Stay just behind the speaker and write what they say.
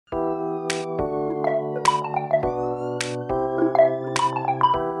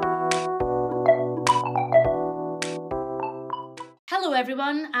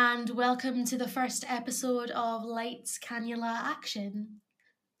everyone, and welcome to the first episode of Lights Cannula Action.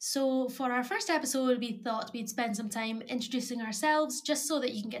 So, for our first episode, we thought we'd spend some time introducing ourselves just so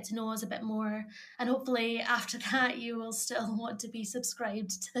that you can get to know us a bit more, and hopefully, after that, you will still want to be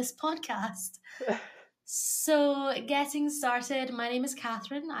subscribed to this podcast. So, getting started, my name is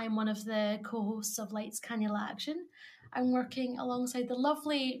Catherine. I'm one of the co hosts of Lights Cannula Action. I'm working alongside the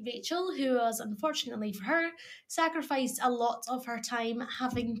lovely Rachel, who has, unfortunately for her, sacrificed a lot of her time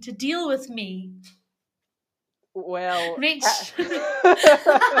having to deal with me. Well, Rach.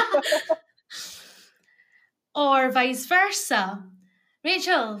 Or vice versa.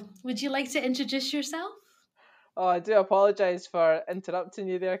 Rachel, would you like to introduce yourself? oh, I do apologise for interrupting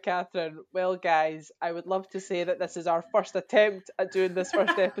you there, Catherine. Well, guys, I would love to say that this is our first attempt at doing this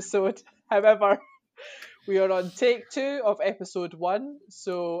first episode. However, we are on take 2 of episode 1,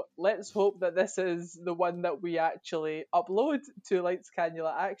 so let's hope that this is the one that we actually upload to Lights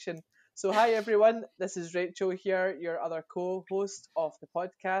Cannula Action. So, hi everyone, this is Rachel here, your other co host of the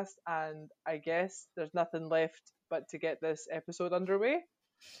podcast, and I guess there's nothing left but to get this episode underway.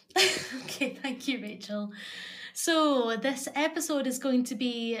 Okay, thank you, Rachel. So this episode is going to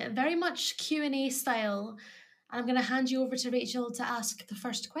be very much Q&A style. I'm going to hand you over to Rachel to ask the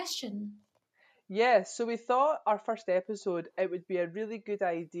first question. Yeah, so we thought our first episode, it would be a really good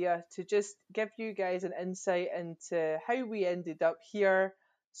idea to just give you guys an insight into how we ended up here.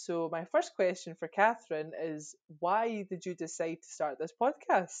 So, my first question for Catherine is why did you decide to start this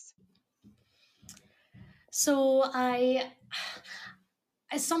podcast? So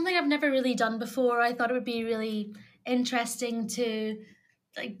it's something I've never really done before. I thought it would be really interesting to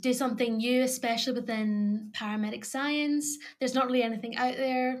do something new, especially within paramedic science. There's not really anything out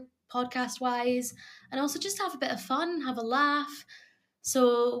there podcast wise, and also just have a bit of fun, have a laugh.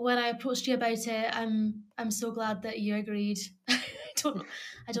 So when I approached you about it, I'm so glad that you agreed.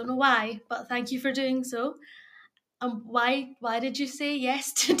 I don't know why, but thank you for doing so. Why did you say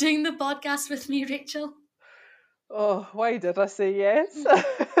yes to doing the podcast with me, Rachel? Oh, why did I say yes?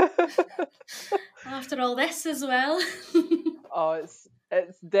 After all this as well. Oh,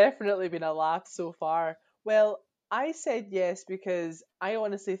 it's definitely been a laugh so far. Well, I said yes because I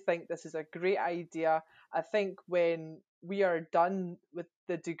honestly think this is a great idea. I think when we are done with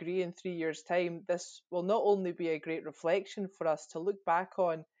the degree in 3 years' time, this will not only be a great reflection for us to look back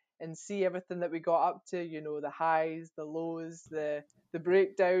on and see everything that we got up to, the highs, the lows, the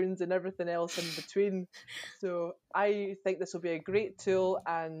breakdowns and everything else in between. So I think this will be a great tool,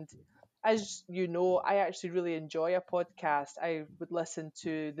 and as you know, I actually really enjoy a podcast. I would listen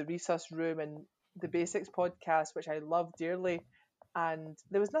to the Resus Room and the Basics podcast, which I love dearly. And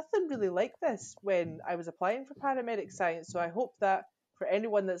there was nothing really like this when I was applying for paramedic science. So I hope that for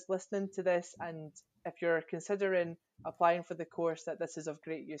anyone that's listening to this, and if you're considering applying for the course, that this is of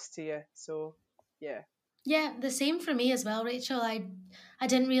great use to you. So, yeah. Yeah, the same for me as well, Rachel. I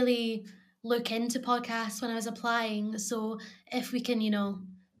didn't really look into podcasts when I was applying, so if we can,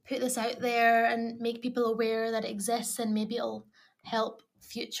 put this out there and make people aware that it exists, and maybe it'll help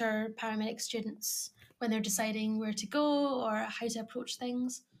future paramedic students when they're deciding where to go or how to approach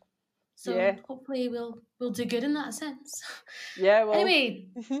things. So Yeah. hopefully we'll do good in that sense. Yeah, well, Anyway,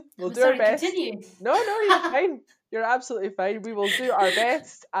 we'll I'm do our sorry, best. continue. No, you're fine. You're absolutely fine. We will do our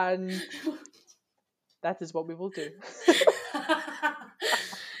best, and that is what we will do.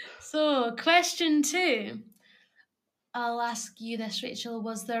 So, question 2. I'll ask you this, Rachel.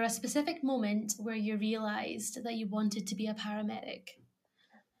 Was there a specific moment where you realised that you wanted to be a paramedic?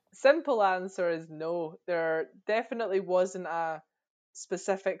 Simple answer is no. There definitely wasn't a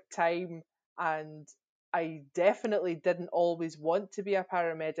specific time, and I definitely didn't always want to be a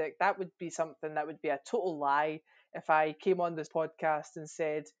paramedic. That would be something that would be a total lie if I came on this podcast and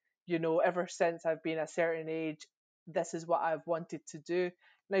said, ever since I've been a certain age, this is what I've wanted to do.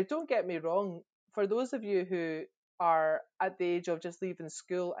 Now, don't get me wrong, for those of you who are at the age of just leaving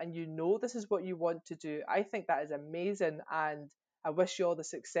school and this is what you want to do, I think that is amazing, and I wish you all the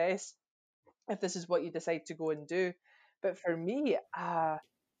success if this is what you decide to go and do. But for me, it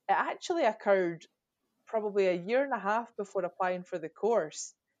actually occurred probably a year and a half before applying for the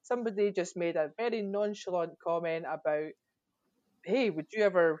course. Somebody just made a very nonchalant comment about, hey, would you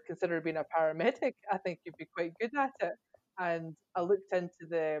ever consider being a paramedic? I think you'd be quite good at it. And I looked into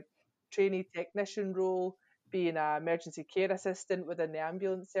the trainee technician role, being an emergency care assistant within the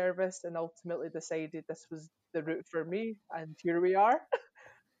ambulance service, and ultimately decided this was the route for me. And here we are.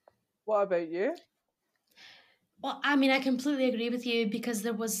 What about you? Well, I mean, I completely agree with you because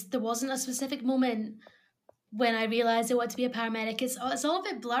there wasn't a specific moment when I realised I wanted to be a paramedic. It's all a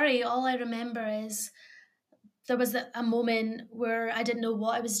bit blurry. All I remember is there was a moment where I didn't know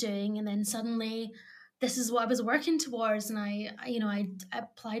what I was doing, and then suddenly this is what I was working towards, and I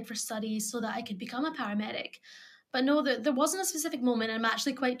applied for studies so that I could become a paramedic. But no, there wasn't a specific moment. I'm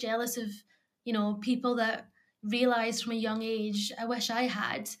actually quite jealous of, people that realized from a young age. I wish I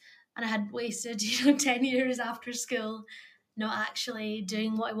had, and I had wasted, 10 years after school not actually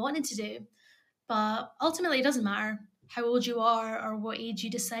doing what I wanted to do. But ultimately, it doesn't matter how old you are or what age you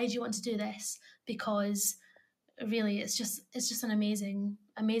decide you want to do this, because really it's just an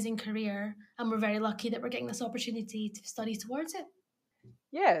amazing career, and we're very lucky that we're getting this opportunity to study towards it.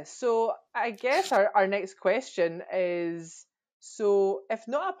 Yeah, so I guess our next question is, so if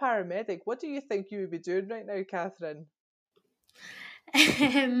not a paramedic, what do you think you would be doing right now, Catherine?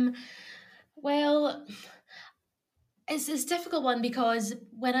 um, well, it's a difficult one, because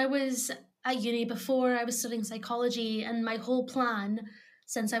when I was at uni before, I was studying psychology, and my whole plan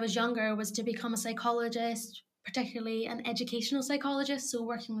since I was younger was to become a psychologist, particularly an educational psychologist, so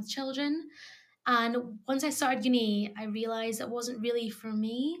working with children. And once I started uni, I realized it wasn't really for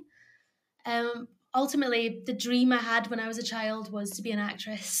me. Ultimately, the dream I had when I was a child was to be an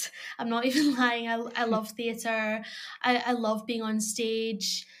actress. I'm not even lying. I love theatre. I love being on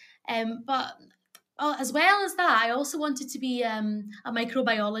stage. But as well as that, I also wanted to be a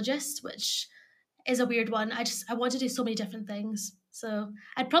microbiologist, which is a weird one. I want to do so many different things. So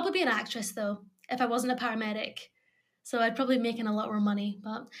I'd probably be an actress though if I wasn't a paramedic. So I'd probably be making a lot more money.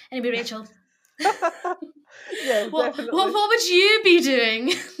 But anyway, Rachel, Yeah, definitely. what would you be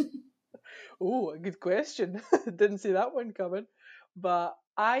doing? Oh, a good question. Didn't see that one coming. But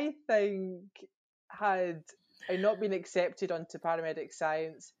I think, had I not been accepted onto paramedic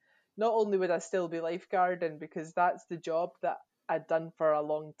science, not only would I still be lifeguarding because that's the job that I'd done for a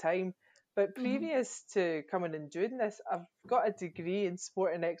long time, but Mhm. previous to coming and doing this, I've got a degree in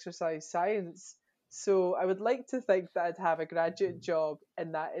sport and exercise science. So I would like to think that I'd have a graduate job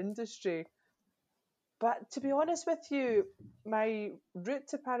in that industry. But to be honest with you, my route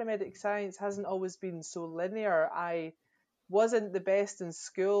to paramedic science hasn't always been so linear. I wasn't the best in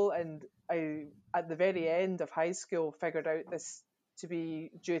school, and I, at the very end of high school, figured out this to be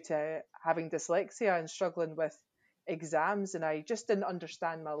due to having dyslexia and struggling with exams, and I just didn't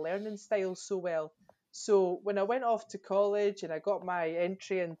understand my learning style so well. So when I went off to college and I got my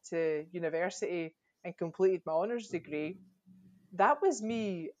entry into university and completed my honours degree, that was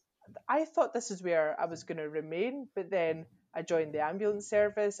me. I thought this is where I was going to remain, but then I joined the ambulance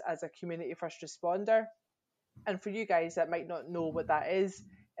service as a community first responder. And for you guys that might not know what that is,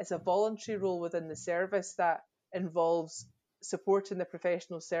 it's a voluntary role within the service that involves supporting the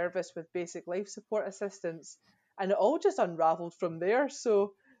professional service with basic life support assistance. And it all just unraveled from there.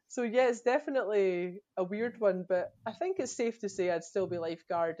 So yeah, it's definitely a weird one, but I think it's safe to say I'd still be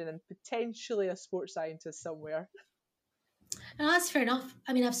lifeguarding and potentially a sports scientist somewhere. No, that's fair enough.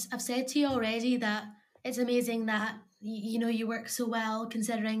 I mean, I've said to you already that it's amazing that you work so well,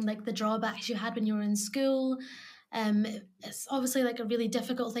 considering like the drawbacks you had when you were in school. It's obviously like a really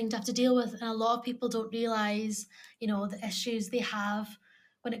difficult thing to have to deal with, and a lot of people don't realize, the issues they have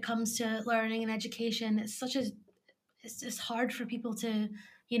when it comes to learning and education. It's just hard for people to,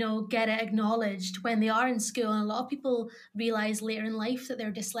 get it acknowledged when they are in school, and a lot of people realize later in life that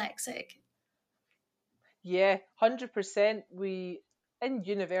they're dyslexic. Yeah, 100%. We in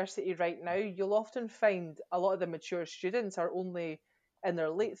university right now, you'll often find a lot of the mature students are only in their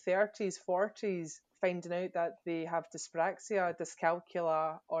late 30s, 40s, finding out that they have dyspraxia,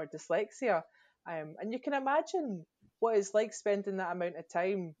 dyscalculia, or dyslexia. And you can imagine what it's like spending that amount of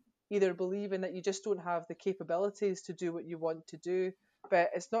time either believing that you just don't have the capabilities to do what you want to do,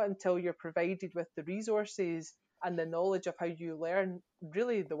 but it's not until you're provided with the resources and the knowledge of how you learn,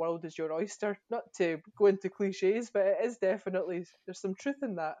 really the world is your oyster. Not to go into cliches, but it is definitely, there's some truth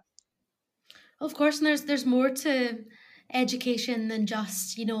in that. Of course, and there's more to education than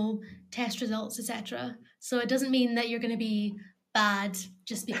just, test results, etc. So it doesn't mean that you're going to be bad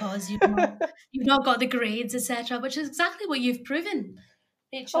just because you've not got the grades, etc., which is exactly what you've proven,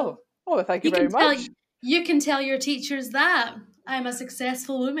 Oh, Rachel. oh, thank you You very can tell much. you can tell your teachers that I'm a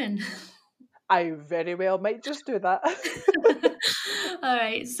successful woman. I very well might just do that. All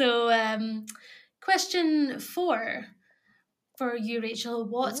right. So, question 4 for you, Rachel.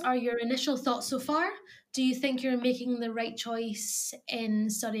 What Mhm. are your initial thoughts so far? Do you think you're making the right choice in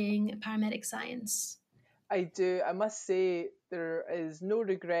studying paramedic science? I do. I must say there is no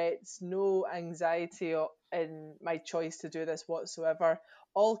regrets, no anxiety in my choice to do this whatsoever.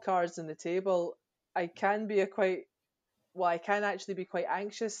 All cards on the table. I can be a quite well, I can actually be quite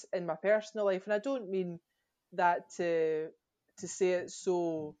anxious in my personal life, and I don't mean that to say it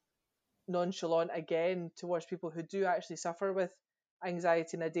so nonchalant again towards people who do actually suffer with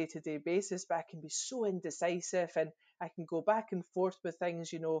anxiety on a day-to-day basis, but I can be so indecisive and I can go back and forth with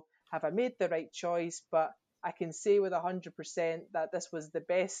things, have I made the right choice? But I can say with 100% that this was the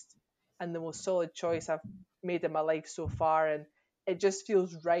best and the most solid choice I've made in my life so far, and it just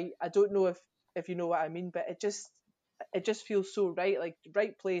feels right. I don't know if you know what I mean, but it just feels so right, like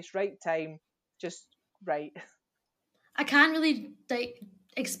right place, right time, just right. I can't really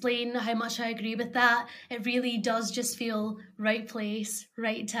explain how much I agree with that. It really does just feel right place,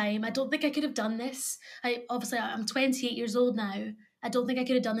 right time. I don't think I could have done this. I'm 28 years old now. I don't think I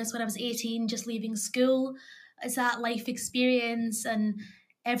could have done this when I was 18, just leaving school. It's that life experience and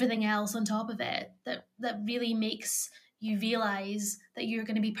everything else on top of it that really makes you realize that you're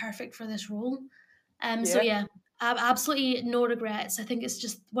going to be perfect for this role. So Yeah. yeah, absolutely no regrets. I think it's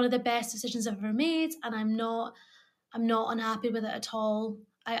just one of the best decisions I've ever made, and I'm not unhappy with it at all.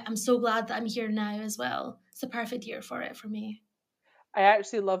 I'm so glad that I'm here now as well. It's the perfect year for it for me. I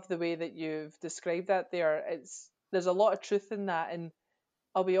actually love the way that you've described that there. There's a lot of truth in that, and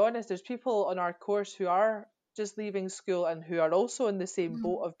I'll be honest, there's people on our course who are just leaving school and who are also in the same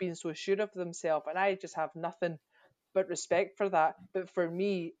boat Mm. of being so sure of themselves, and I just have nothing but respect for that. But for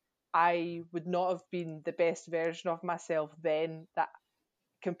me, I would not have been the best version of myself then that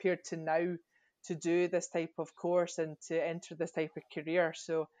compared to now to do this type of course and to enter this type of career.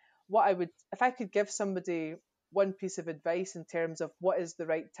 So what I would, if I could give somebody one piece of advice in terms of what is the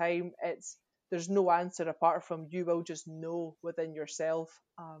right time, it's there's no answer apart from you will just know within yourself.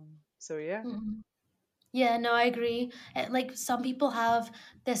 So yeah. Mm. Yeah, no, I agree. Like some people have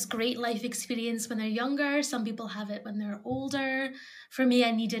this great life experience when they're younger, some people have it when they're older. For me,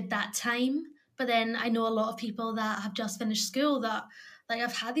 I needed that time. But then I know a lot of people that have just finished school that like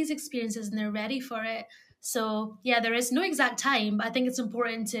have had these experiences and they're ready for it. So yeah, there is no exact time, but I think it's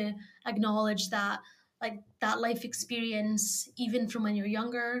important to acknowledge that like that life experience, even from when you're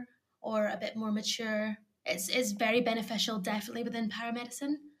younger or a bit more mature, it's very beneficial, definitely within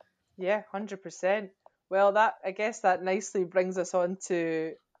paramedicine. Yeah, 100%. Well, that I guess that nicely brings us on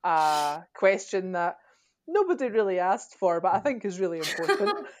to a question that nobody really asked for, but I think is really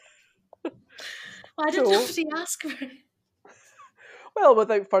important. Why did So, nobody ask for it? well,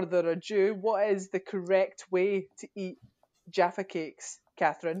 without further ado, what is the correct way to eat Jaffa cakes,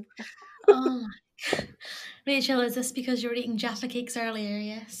 Catherine? Oh, Rachel, is this because you were eating Jaffa cakes earlier?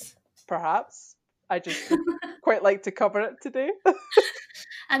 Yes. Perhaps. I just would quite like to cover it today.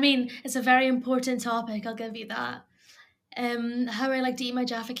 I mean, it's a very important topic, I'll give you that. How I like to eat my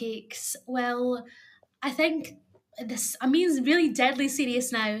Jaffa cakes. Well, I think this, I mean, it's really deadly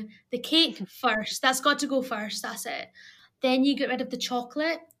serious now. The cake first, that's got to go first, that's it. Then you get rid of the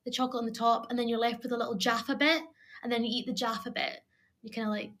chocolate on the top, and then you're left with a little Jaffa bit, and then you eat the Jaffa bit. You kind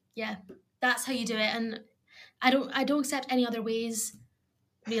of like, yeah, that's how you do it. And I don't accept any other ways,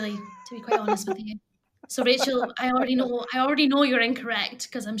 really, to be quite honest with you. So Rachel, I already know you're incorrect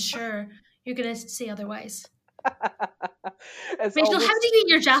because I'm sure you're gonna say otherwise. It's Rachel, how do almost, you eat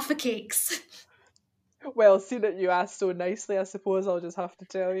your Jaffa cakes? well, seeing that you asked so nicely, I suppose I'll just have to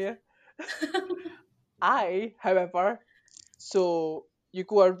tell you. However, so you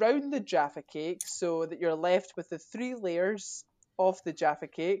go around the Jaffa cake so that you're left with the three layers of the Jaffa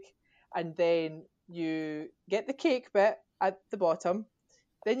cake, and then you get the cake bit at the bottom.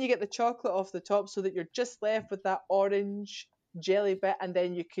 Then you get the chocolate off the top so that you're just left with that orange jelly bit, and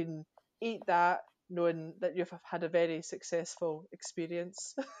then you can eat that knowing that you've had a very successful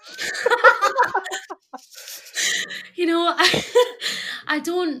experience. You know, I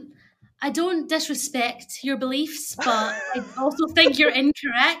don't I don't disrespect your beliefs, but I also think you're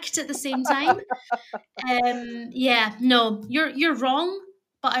incorrect at the same time. Yeah, no, you're wrong,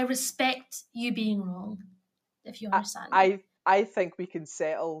 but I respect you being wrong, if you I, understand me. I think we can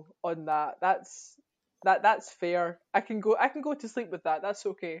settle on that. That's fair. I can go to sleep with that. That's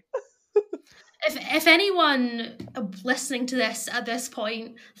okay. If anyone listening to this at this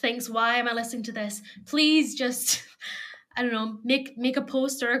point thinks, why am I listening to this? Please just I don't know, make a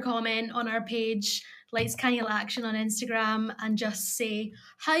post or a comment on our page, Lights Cannula Action on Instagram, and just say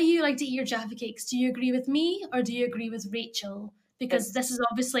how you like to eat your Jaffa cakes. Do you agree with me or do you agree with Rachel? Because It's this is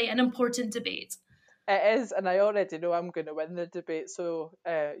obviously an important debate. it is, and I already know I'm going to win the debate. So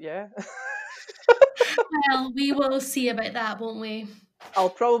yeah. Well, we will see about that, won't we? I'll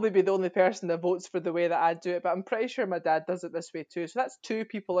probably be the only person that votes for the way that I do it, but I'm pretty sure my dad does it this way too. So that's two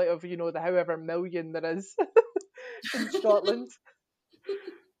people out of the however million there is in Scotland.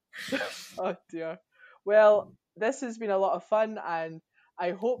 Oh dear. Well, this has been a lot of fun, and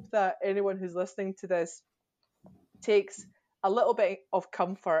I hope that anyone who's listening to this takes a little bit of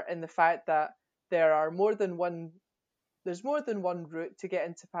comfort in the fact that there are more than one there's more than one route to get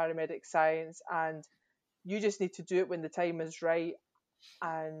into paramedic science, and you just need to do it when the time is right.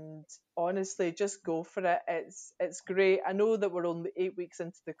 And honestly, just go for it. It's great. I know that we're only 8 weeks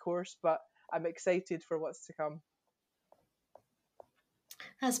into the course, but I'm excited for what's to come.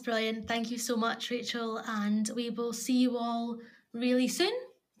 That's brilliant. Thank you so much, Rachel, and we will see you all really soon.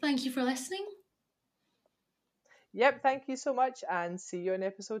 Thank you for listening. Yep, thank you so much, and see you in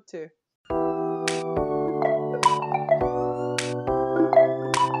episode 2.